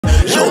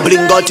Yo,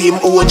 Bling got him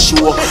own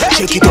show.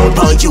 Check it out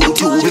on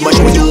YouTube. We must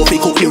show you fi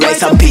cook the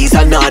rice and peas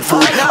and hard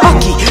food.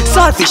 Aki,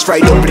 saltfish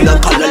fried dumpling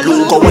and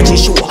callaloo. Go watch his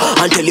show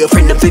and tell your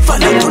friend them fi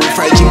follow to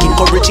fried chicken,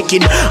 curry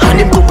chicken, and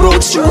them cook broad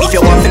stew. If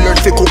you want to learn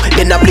fi cook,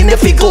 then I Bling the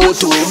fi go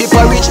to the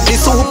porridge, the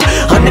soup,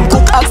 and them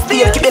cook ox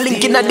steak. Keep the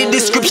link in the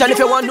description if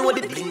you want to know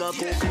the Bling a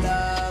cook.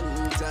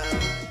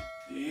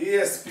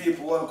 Yes,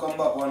 people, welcome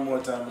back one more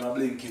time in a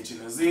Bling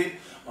kitchen, is it?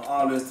 I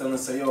always tell them,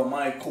 say, yo,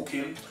 my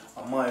cooking,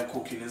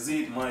 is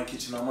it? My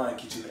kitchen and my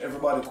kitchen.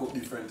 Everybody cook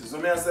different. So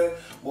me I say,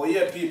 but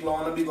yeah, people, I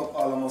want to big up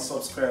all of my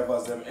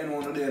subscribers, them.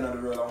 Anyone there in the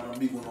world, I want to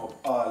big one up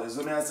all.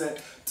 So me I say,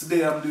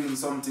 today I'm doing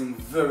something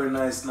very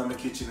nice in my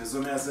kitchen.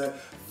 So me I say,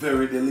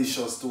 very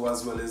delicious too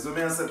as well. So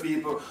me I say,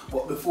 people,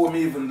 but before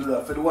me even do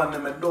that, for the one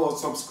that don't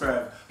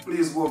subscribe,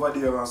 please go over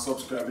there and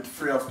subscribe. It's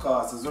free of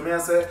cost. So me I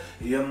say,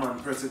 yeah man,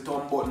 press the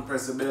thumb button,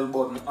 press the bell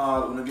button,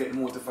 all when you get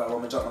notified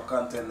when I drop my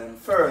content them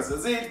first.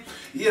 Is it?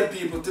 Yeah,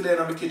 people, today in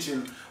my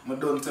kitchen, I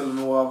don't tell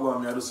you what I go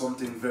and I do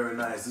something very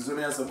nice. So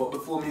me I say, but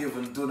before me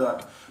even do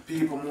that,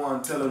 people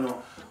want to tell you,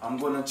 I'm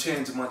gonna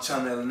change my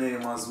channel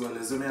name as well.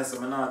 So me I say,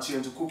 I'm not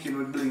change to Cooking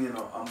with Bling, you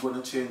know. I'm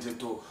gonna change it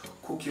to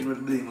Cooking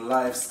with Bling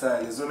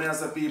Lifestyle. So me I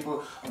say,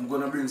 people, I'm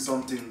gonna bring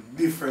something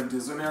different.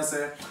 So me I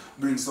say,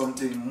 bring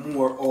something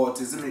more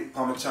out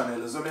on my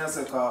channel. So me I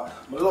say, cause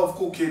I love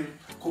cooking.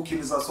 Cooking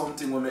is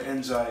something when I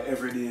enjoy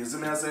every day. So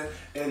me I say,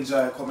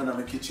 enjoy coming to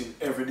my kitchen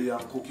every day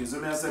and cooking. So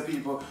me I say,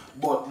 people,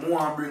 but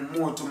more bring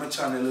more to my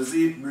channel. Is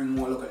it bring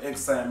more look at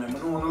excitement. I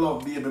don't want to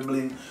love Baby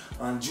Bling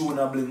and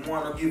Juna Bling. I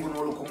want to give you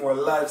a look more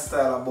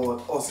lifestyle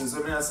about us.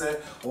 So me I say,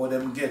 how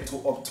them get to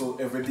up to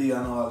every day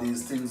and all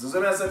these things.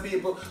 So me I say,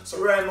 people,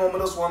 so right now I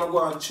just want to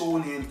go and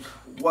tune in,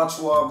 watch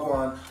what I go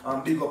on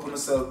and big up on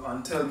myself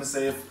and tell me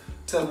say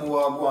tell me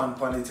what I go on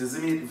pan it,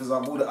 isn't it? If it's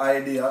a good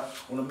idea,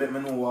 I want to bet me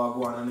know what I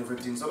go on and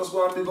everything. So just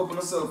go and big up on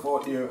yourself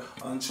out there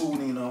and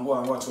tune in and go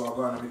and watch what I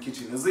go on in my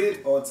kitchen, is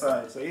it?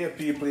 Outside. So yeah,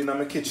 people in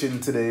my kitchen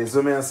today,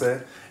 so me I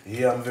say,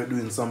 yeah, I'm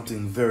doing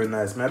something very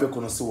nice. Maybe I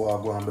couldn't see what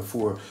I go on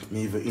before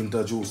me even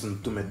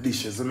introducing to my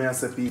dishes. So me I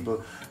say,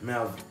 people, I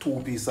have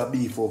 2 pieces of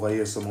beef over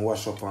here, so I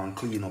wash up and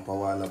clean up a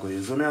while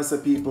ago. So me I say,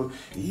 people,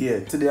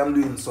 yeah, today I'm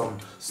doing some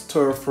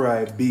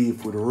stir-fry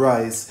beef with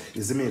rice.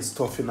 Is me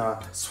stuff in a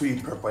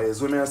sweet pepper.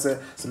 So me I say,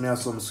 so me have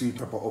some sweet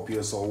pepper up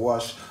here, so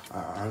wash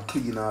and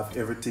clean off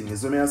everything.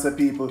 So me I say,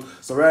 people,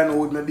 so right now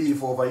with my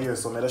beef over here,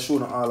 so I show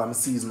you all of my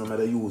seasoning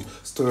I use.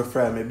 Stir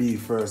fry my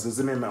beef first.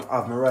 So me I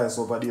have my rice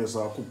over there,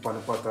 so I cook on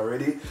the pot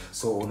already.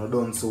 So when I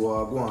done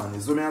so I go on.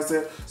 So me I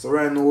say, so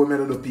right now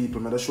with the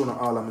people, I show you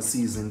all of my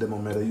seasoning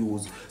them I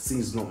use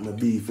season up my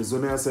beef. So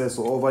me I say,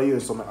 so over here,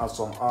 so I have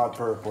some all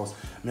purpose.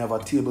 I have a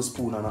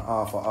tablespoon and a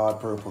half of all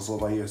purpose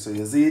over here. So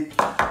you see it?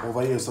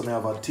 Over here, so I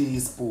have a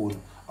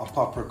teaspoon a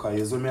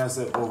paprika. So me I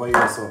say over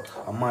here, so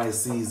a my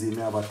season,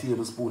 I have a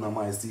tablespoon of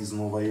my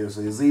season over here.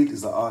 So you see it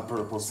is a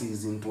all-purpose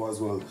season too as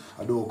well.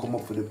 I don't come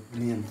up with the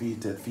name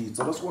feet.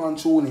 So just go and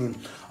tune in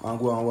and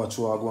go and watch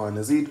what I go on.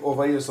 You see it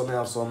over here, so I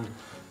have some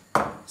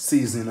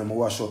seasoning and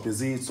wash up. You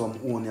see it, some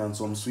onion,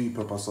 some sweet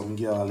pepper, some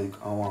garlic,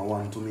 and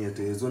one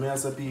tomato. So me I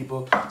say,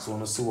 people, so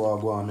when I see what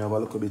I go on, I have a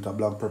little bit of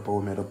black pepper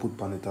we made to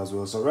put on it as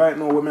well. So right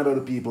now we made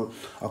the people,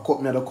 I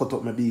cut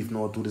up my beef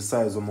now to the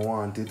size of I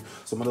want it.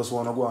 So I just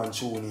want to go and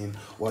tune in,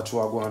 watch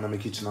what I go on in my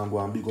kitchen and go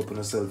and big up on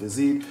myself. You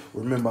see it?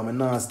 Remember, I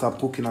not stop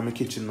cooking in my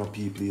kitchen now,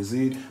 people. You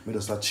see it? I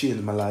just change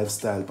my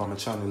lifestyle on my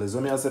channel.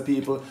 So me I say,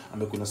 people, I'm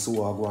going to see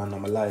what I go on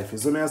in my life.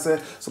 So me I say,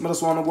 so I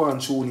just want to go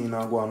and tune in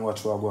and go and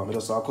watch what I go on. I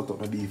just cut up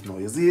my beef now.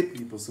 You see it?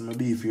 People see my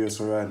beef here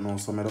so right now,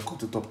 so I'm going to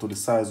cut it up to the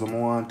size I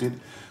wanted.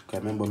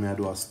 Because remember me I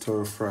do a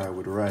stir fry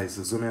with rice.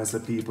 So me I say,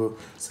 people,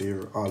 so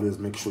you always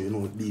make sure you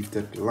know beef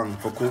take long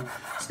for cook.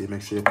 So you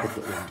make sure you cut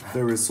it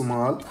very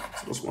small.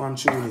 So just go and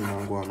tune in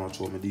and go and watch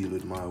how I deal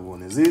with my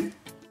one. Is it?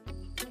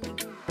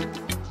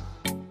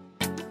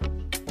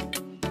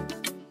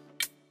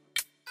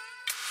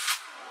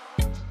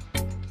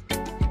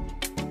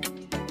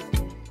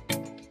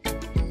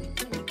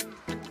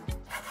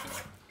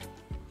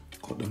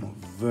 Them up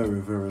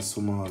very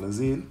small, is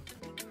it?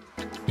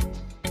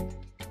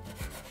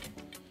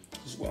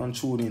 Just go and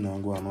tune in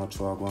and go and watch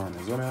what I go on.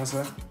 Is that what I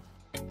say?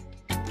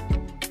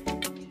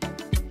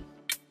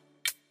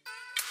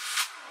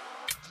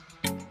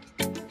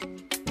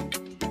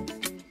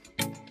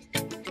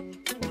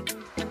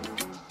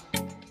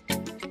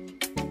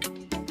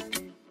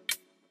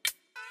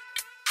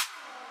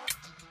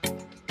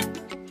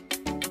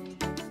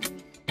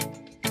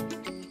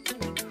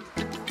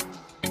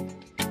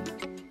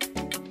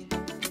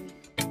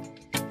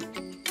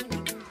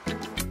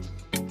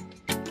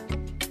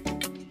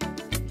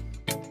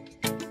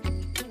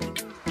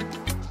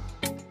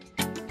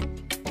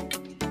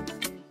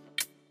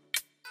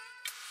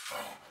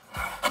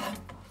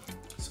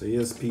 So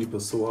yes,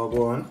 people, so I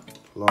go on.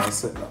 Like I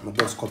said, that I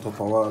just cut up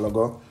a while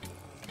ago.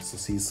 So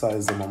see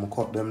size them, I'm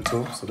cut them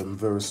too. So them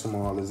very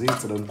small, is it?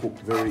 So them cook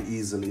very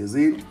easily, is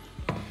it?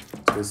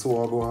 Okay,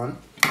 so I go on.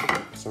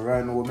 So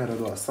right now, what I'm gonna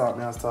do, I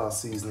start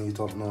seasoning it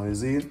up now,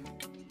 is it?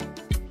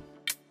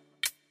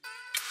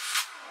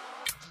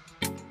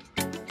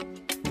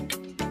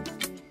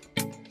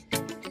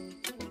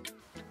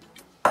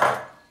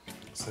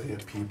 So yeah,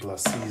 people are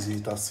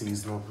season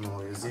up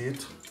now, is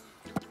it?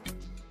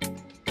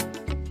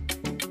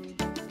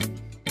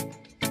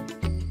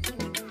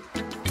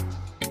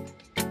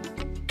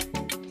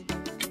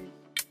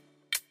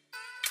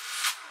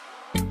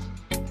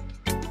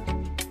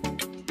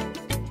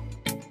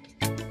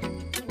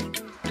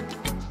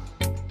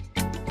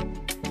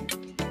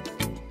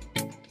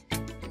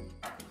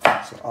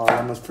 So all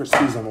I'm just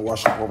season I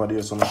wash up over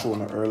there, so I'm showing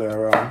it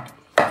earlier on.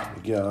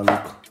 The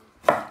garlic,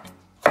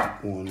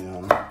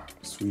 onion,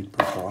 sweet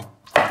pepper,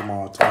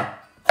 tomato.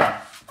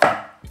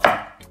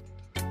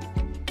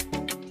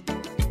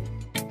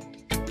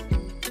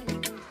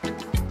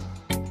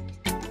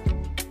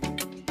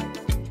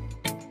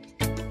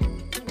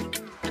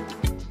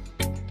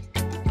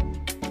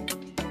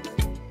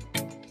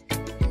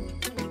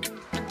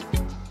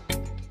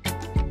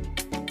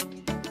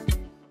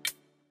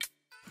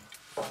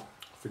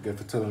 Forget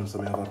to tell them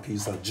so I have a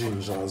piece of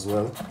ginger as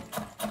well.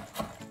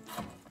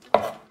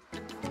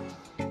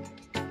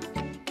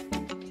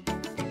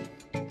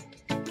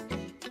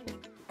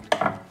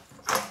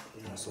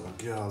 Yeah, so the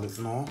garlic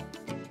now.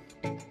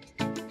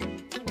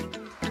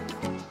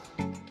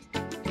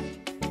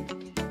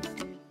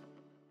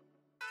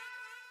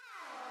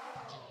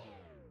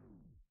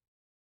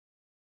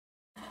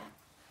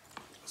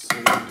 So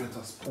you get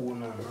a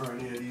spoon and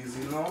marinate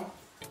easy now.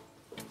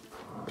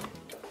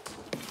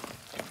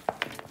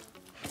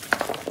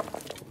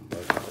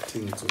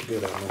 Thing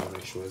together now,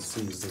 make sure it's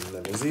seasoned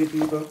them. You see,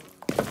 people?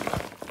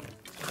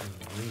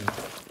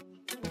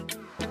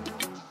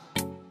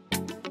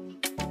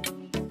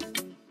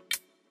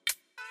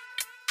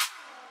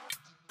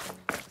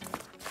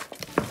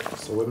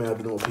 So when I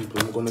know people,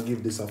 I'm gonna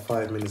give this a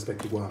 5 minutes back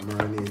to go and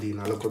marinate in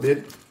a little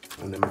bit,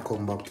 and then I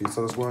come back to it.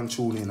 So let's go and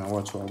tune in and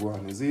watch what I go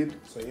on, is it?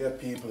 So yeah,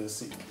 people, you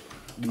see,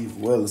 beef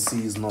well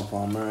seasoned up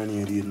and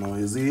marinated now,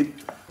 is it?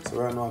 So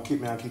right now, I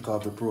kick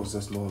off the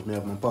process now. I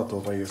have my pot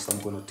over here, so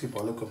I'm going to tip a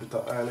little bit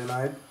of oil in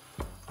it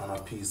and a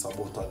piece of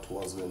butter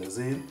too as well, is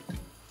it?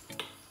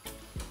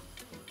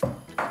 So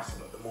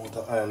the amount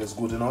of oil is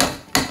good enough.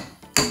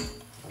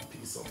 A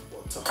piece of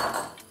butter.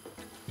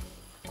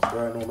 So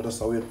right now, I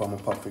just wait for my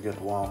pot to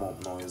get warm up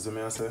now, you see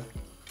me I say?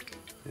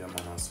 Yeah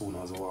man, as soon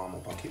as I warm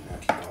up, I kick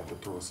off the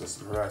process.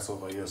 My rice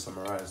over here, so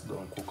my rice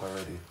done cook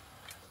already.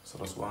 So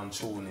just go and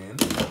tune in.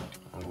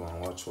 I'm going to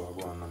watch what I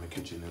go on in the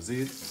kitchen, is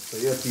it? So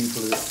yeah,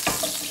 people,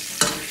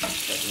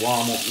 it's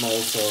warm up now,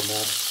 so I'm going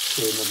to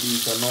turn the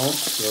beef now.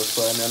 Just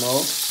fry me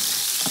now.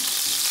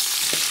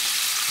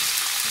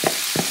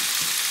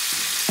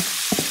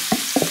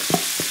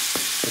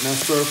 And I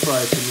stir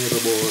fry to maybe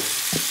about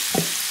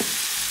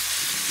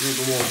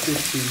 15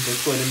 to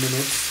 20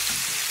 minutes.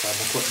 I'm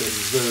going to cut them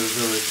very,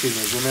 very thin,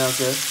 as you may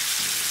say.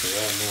 So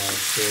right now, I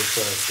stir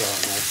fry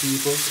start now,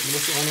 people. I'm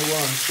just only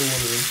one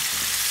tune in.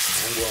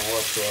 I'm going to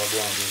watch what I'm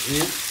going to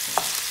do.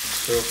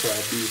 Stir fry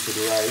beef with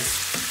the rice.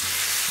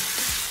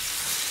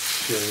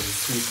 Share with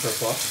sweet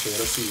pepper. So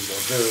this is a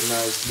very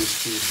nice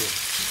dish, people.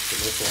 So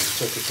let's go and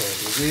check it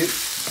out, is it?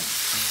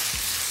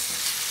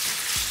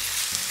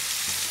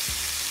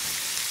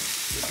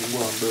 You can go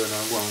and burn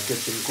and go and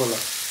catch in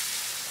color.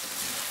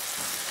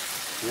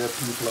 Yeah,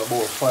 people,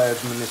 about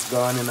 5 minutes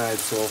gone in it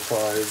so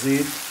far, is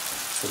it?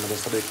 So I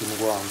just let him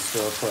go and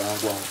stir fry and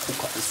go and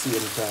cook at the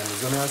same time.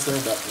 As I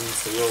said, that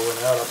means so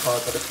when the other part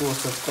of the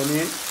process come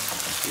in,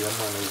 your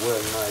man is well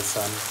nice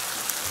and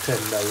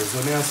tender. As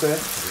I said,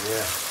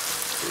 yeah.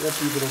 So yeah,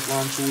 people just go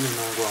and tune in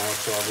and go and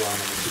watch what I go on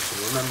in the kitchen.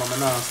 Remember,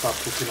 I don't stop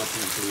cooking up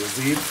people, you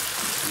see?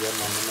 Yeah,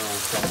 man, I don't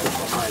stop cooking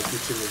up my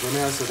kitchen. As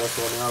I said, that's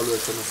why I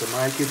always say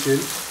my kitchen,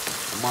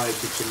 my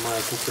cooking,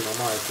 and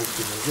my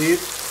cooking, you see?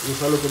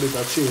 If a little bit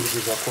of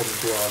changes that come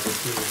to all the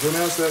things, you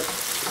know what I say?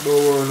 Don't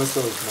worry on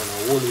yourself, man.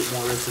 A whole lot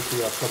more recipe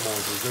that come out.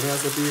 You know what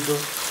I say,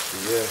 people?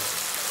 Yeah.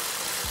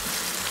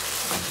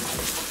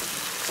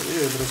 So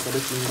yeah, just let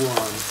it go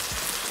on.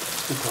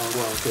 You can go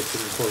and catch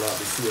in the color at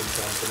the same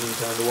time. So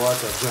meantime the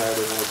water dry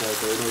them out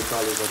like you know it's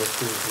always got the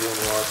spring to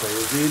one water,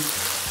 you see?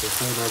 So as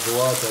soon as the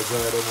water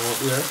dry them out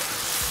here,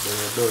 then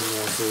you're done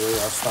now. So you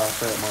start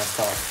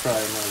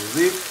frying now, you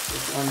see?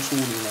 Just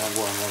untune in and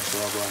go and watch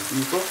what I go on,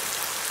 people.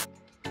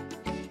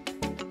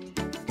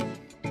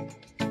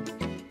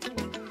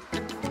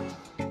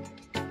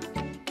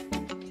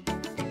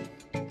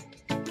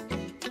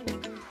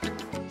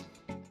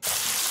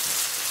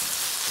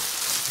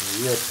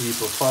 Yeah,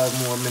 people,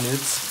 5 more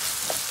minutes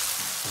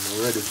and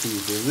we're ready to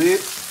eat, is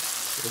it?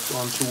 Just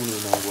one tune in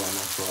and go on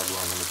and throw it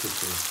in the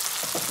kitchen.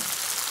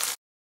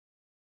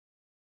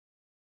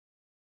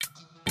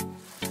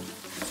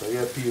 So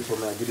yeah, people,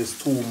 man, give this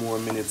 2 more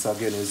minutes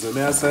again, is it,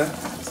 may I say?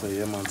 So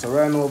yeah, man, so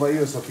right now over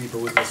here, so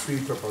people, with the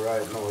sweet pepper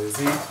right now, is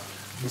it?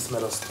 This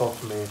made a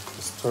stuff me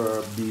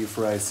stir beef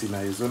rice in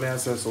here, so may I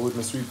say? So with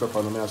my sweet pepper,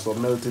 I have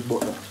some melted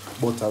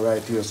butter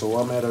right here, so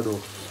what am I going to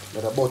do?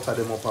 Let I butter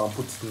them up and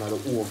put it in the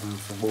oven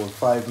for about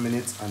 5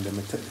 minutes and then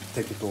I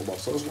take it over.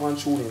 So just go and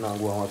tune in and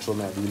go and watch how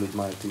I deal with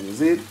my thing,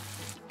 is it?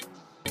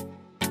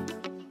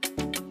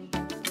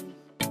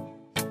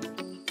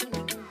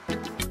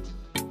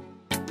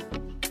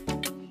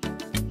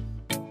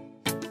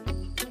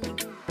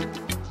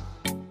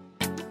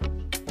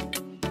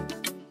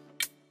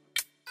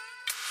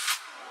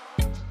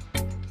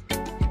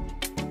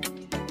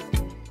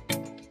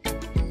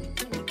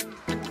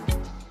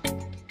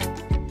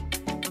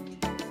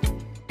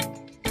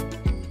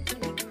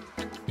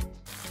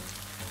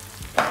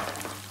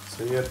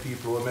 So yeah,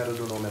 people, what I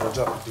do now, I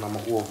drop it in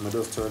my oven. I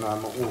just turn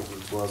on my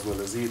oven too as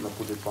well as it. I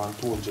put it on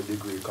 200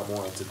 degrees, come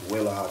on, it's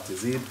well hot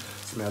as it.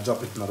 So I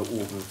drop it in the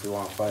oven for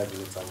 5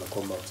 minutes and I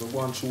come back. So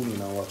go and tune in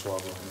and watch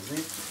what happens,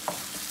 you see.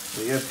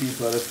 So yeah,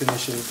 people, are the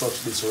finishing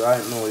touch this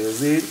right now, you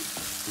see.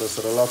 Just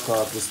the lock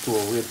off the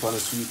stove, wait for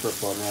the sweet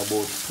pepper. Now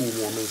about 2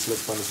 more minutes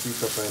left for the sweet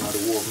pepper in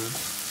the oven.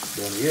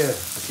 Then yeah,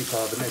 I kick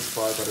off the next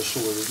part of the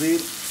show, you see.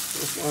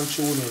 Just go and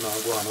tune in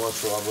and go and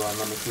watch what I'm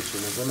in my kitchen.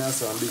 So I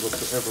say I'm big up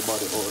to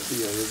everybody out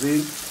here, you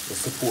see. They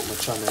support my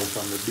channel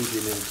from the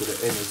beginning to the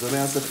end. So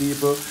I say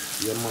people,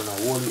 yeah man, a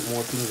whole lot more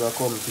things are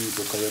coming,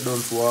 people, because you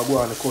don't see what I go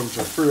on the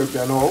country free,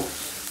 you know.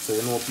 So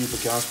you know people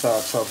can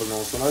start travel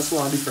now. So that's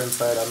one different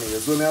side of me.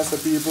 So I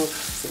say people,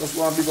 so just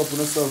go and big up on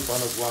yourself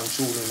and just go and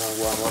tune in and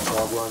go and watch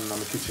what I go on in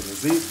my kitchen, you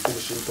see.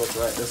 Finishing touch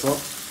right there, so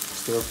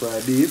stir fry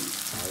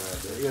beef.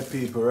 Alright, yeah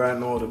people, right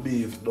now the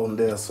beef done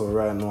there, so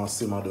right now I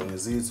simmer down, you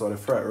see. So the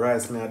fried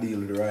rice me I deal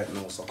with right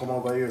now. So come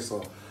over here,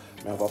 so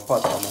I have a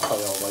pot on my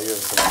fire over here,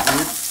 so you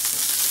see.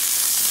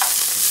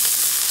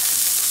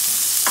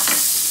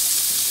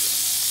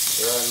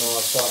 Right now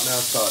I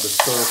start the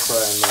stir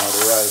frying now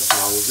the rice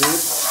now, you see.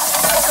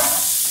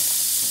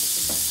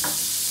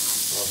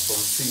 Have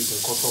some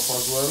seasoning cut up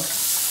as well.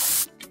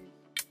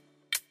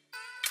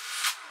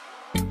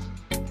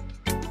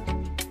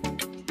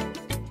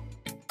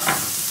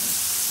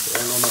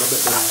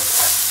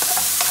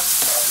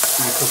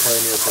 Pepper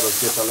in here so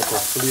just get a little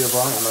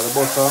flavor and the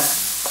butter.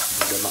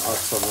 And then I add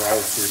some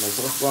rice in it.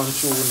 So just go and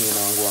tune in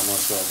and go and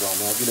watch it.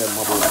 I give them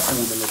about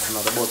 2 minutes in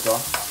the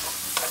butter.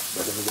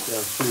 But then get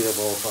the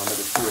flavor up and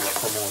the flavor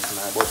come out in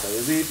the butter.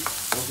 You see?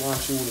 Just go and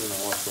tune in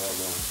and watch it.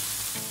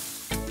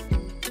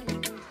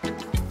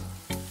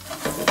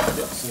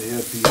 Yeah, so here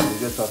people,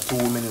 you get that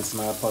 2 minutes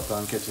in the pot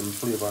and catch the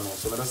flavor now.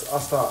 So let's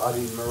start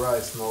adding my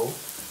rice now.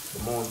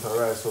 The amount of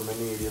rice what I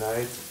need in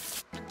it.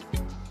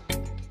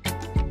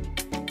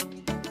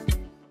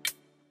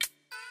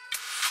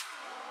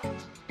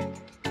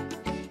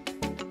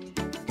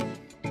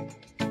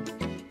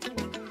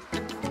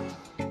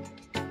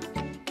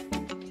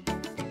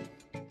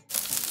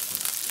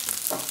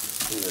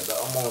 Yeah,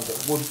 that amount of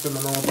good for me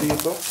now,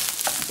 people.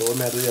 So what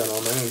I do here now, I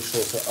make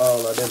sure that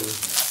all of them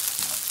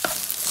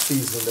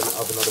season them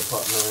have another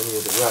pot now. I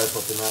need the rice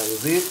up in there, you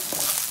see.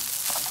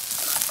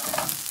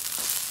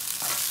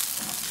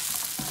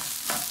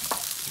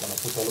 I'm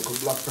gonna put a little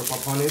black pepper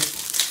on it.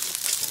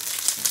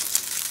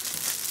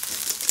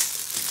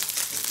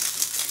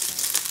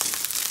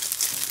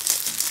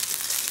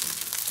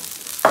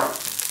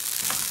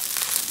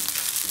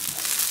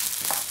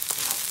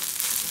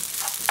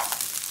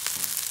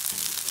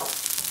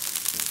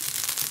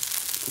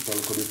 Put a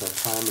little bit of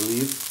thyme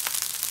leaf,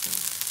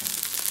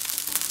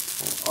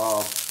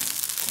 or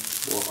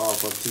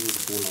half a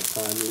teaspoon of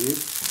thyme leaf.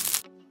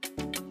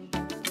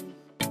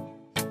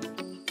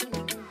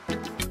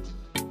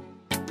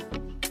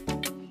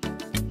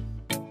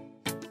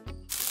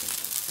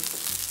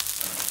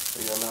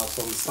 We're gonna have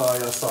some soy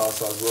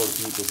sauce as well,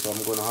 people. So I'm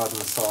gonna add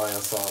my soy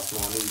sauce now.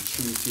 I need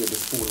 3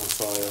 tablespoons of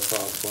soy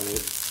sauce on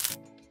it.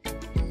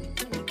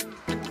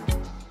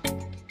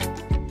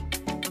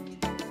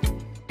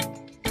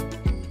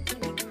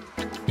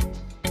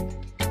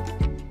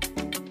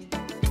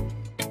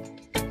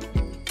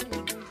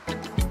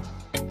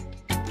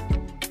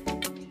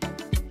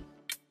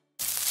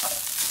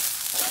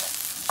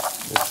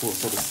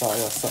 So the soy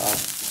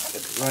sauce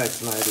get right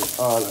now with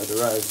all of the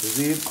rice, you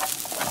see,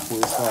 before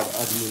you start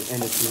adding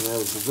anything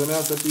else. So when I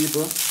say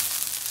people,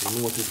 you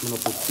notice me not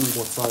put too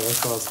much soy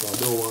sauce because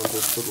I don't want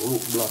it to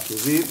look black, you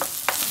see.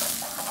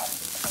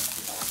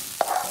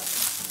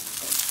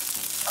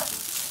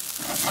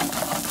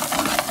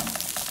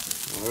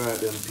 Alright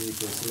then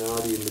people, so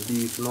now adding the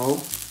beef now.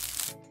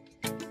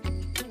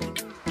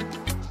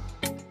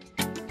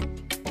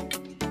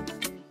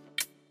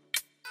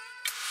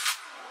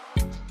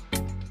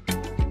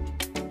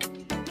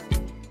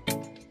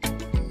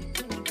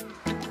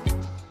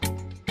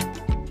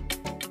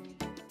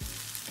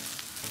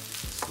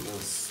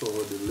 So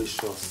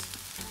delicious.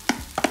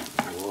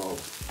 Wow.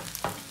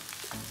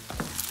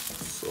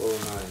 So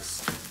nice.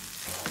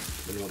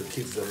 You know the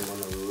kids are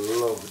gonna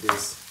love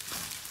this.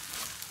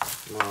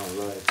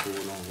 Alright,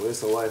 cool now. Where's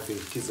the wifey?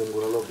 Kids are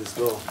gonna love this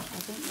though. I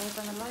think they're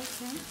gonna like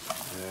him.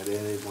 Yeah, they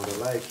ain't gonna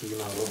like it, you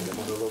know. They're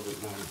gonna love it,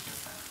 man.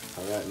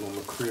 Alright, now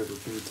my crave the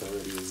pizza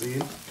already, you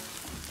see?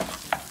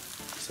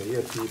 So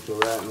yeah people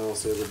right now,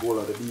 so the bowl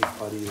of the beef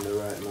paddy in there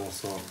right now,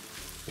 so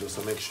just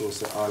to make sure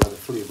so all of the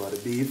flavor of the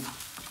beef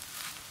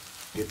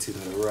get in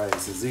the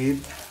rice, you see?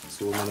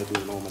 So what I'm gonna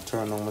do now, I'm gonna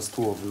turn on my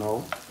stove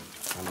now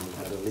and I'm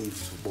gonna leave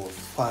about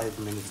 5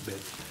 minutes back.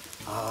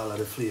 All of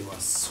the flavor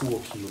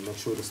soak in, make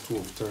sure the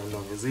stove turned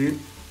on, you see? And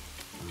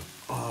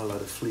all of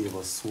the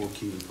flavor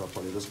soak in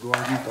properly. Just go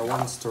and give it a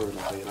one stir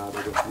now, you know,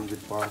 just leave it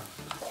for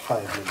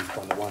 5 minutes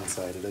on the one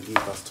side, and give it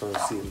a stir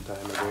same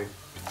time every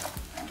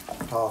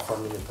half a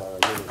minute or a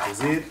minute, is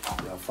it?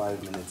 Yeah,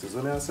 5 minutes, is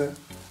what I say?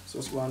 So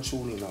just go and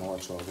tune in and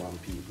watch what one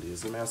people. You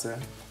see me I say?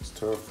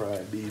 Stir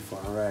fried beef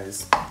and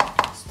rice,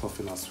 stuff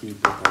in a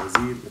sweet pepper. You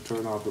see? I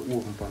turn off the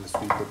oven pan the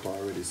sweet pepper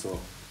already. So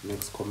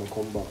next come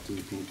back to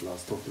you people and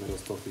stuff me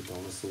just stuff it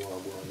down. Let's see what I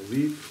go on. You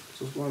see?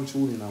 So just go and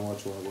tune in and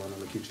watch what I go on in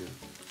the kitchen.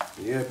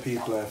 Yeah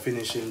people are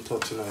finishing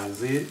touching on you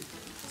see?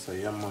 So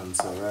yeah man,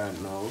 so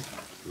right now,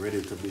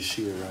 ready to be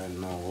shared right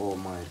now. Oh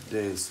my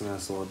days,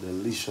 smells so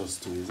delicious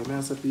too. You see me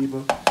I say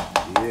people?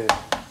 Yeah.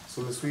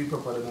 So my sweet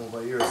pepper them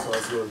over here so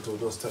as well to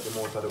just take them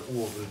out of the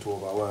oven to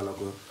over a while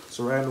ago.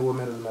 So right now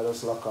I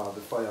just lock off the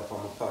fire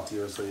from my pot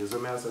here. So you see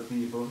me I say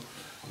people,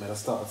 I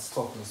just start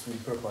stuffing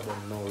sweet pepper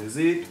them now, you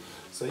see?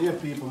 So yeah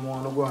people, I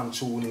want to go and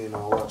tune in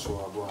and watch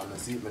what I go on. I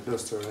see me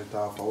just turn it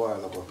off a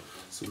while ago.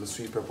 So my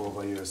sweet pepper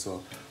over here,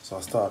 so I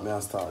start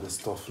the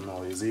stuff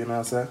now, you see me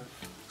I say?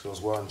 So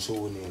just go and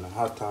tune in,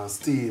 hot and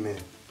steamy.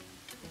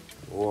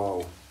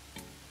 Wow.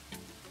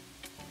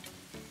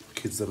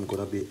 Kids them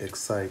gonna be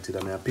excited.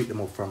 I pick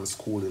them up from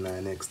school in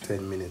the next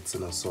 10 minutes, you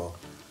know, so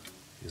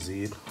you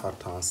see it?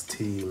 Hot and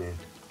steamy.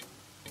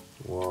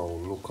 Wow,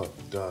 look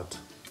at that.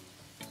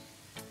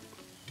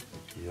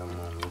 Yeah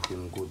man,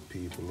 looking good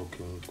people,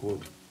 looking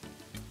good.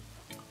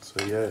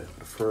 So yeah,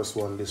 the first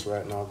one this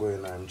right now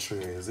going on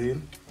tray, you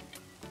see?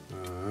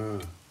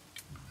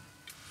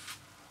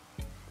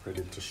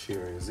 Ready to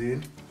share, you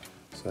see?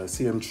 So I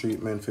see them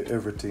treatment for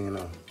everything, you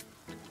know.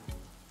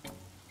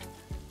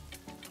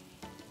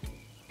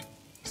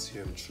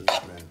 Same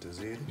treatment, is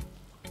it?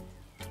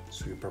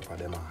 Sweet pepper,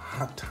 them are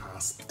hot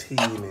and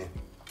steamy.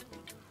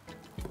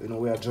 But you know,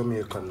 we are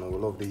Jamaican now, we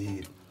love the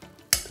heat.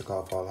 Take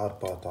off all hot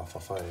part off a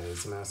fire, you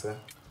see what I say?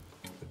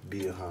 With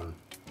bare hand.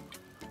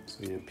 So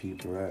yeah,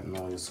 people right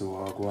now, you see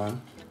what I go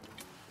on?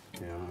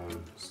 Yeah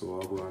man, so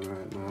what I go on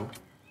right now.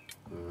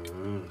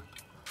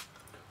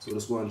 So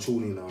let's go and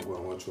tune in and go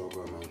and watch what I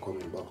go on. I'm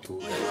coming back to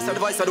the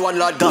voice of the one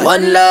Lord God.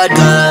 One Lord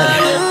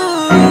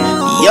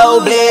God. Yo,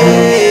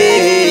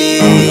 Bling.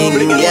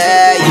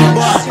 Yeah,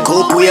 yeah.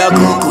 Cook, we are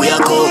cook, we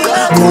are cook.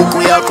 Cook,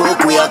 we are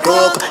cook, we are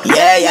cook.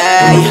 Yeah,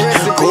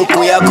 yeah. Cook,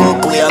 we are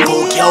cook, we are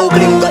cook. Yo,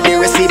 Bling got the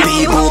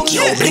recipe book.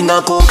 Yo, Bling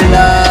a cook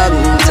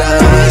long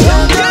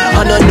time.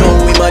 And I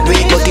know we might do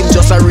it, but him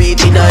just a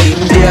reach in a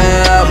him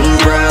damn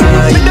prime.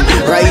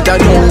 Right I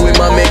know we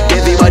might make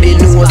everybody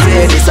know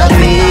say this a